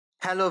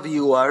Hello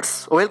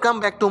viewers,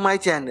 welcome back to my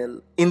channel.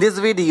 In this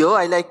video,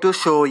 I like to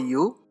show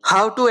you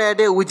how to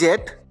add a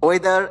widget,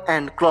 weather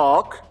and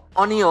clock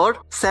on your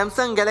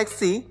Samsung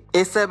Galaxy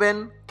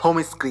A7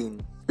 home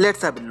screen.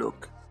 Let's have a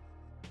look.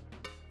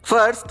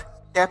 First,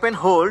 tap and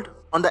hold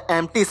on the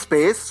empty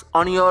space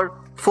on your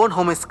phone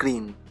home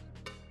screen.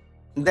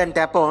 Then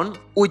tap on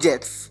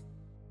widgets.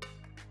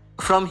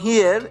 From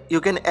here,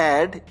 you can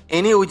add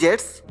any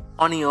widgets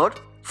on your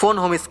phone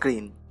home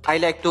screen. I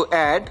like to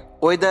add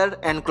weather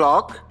and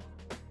clock.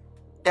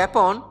 Tap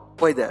on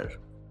weather.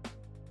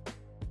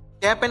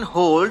 Tap and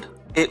hold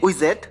a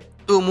widget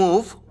to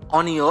move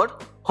on your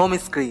home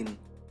screen.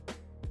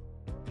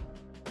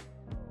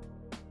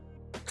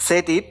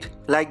 Set it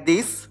like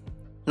this.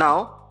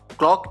 Now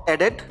clock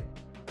added.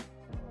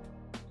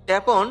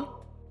 Tap on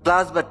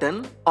plus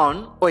button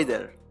on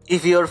weather.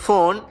 If your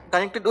phone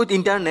connected with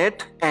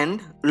internet and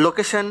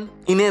location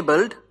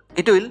enabled,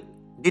 it will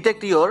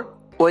detect your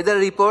weather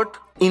report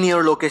in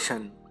your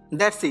location.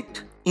 That's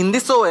it. In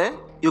this way,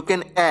 you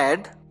can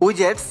add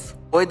widgets,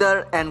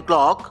 weather and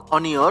clock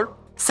on your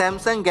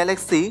Samsung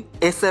Galaxy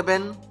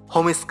A7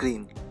 home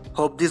screen.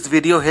 Hope this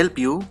video helped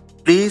you.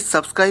 Please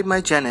subscribe my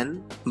channel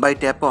by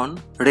tap on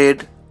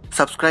red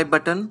subscribe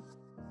button.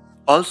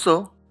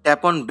 Also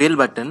tap on bell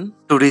button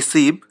to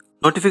receive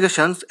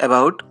notifications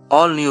about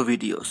all new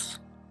videos.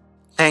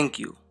 Thank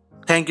you.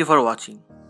 Thank you for watching.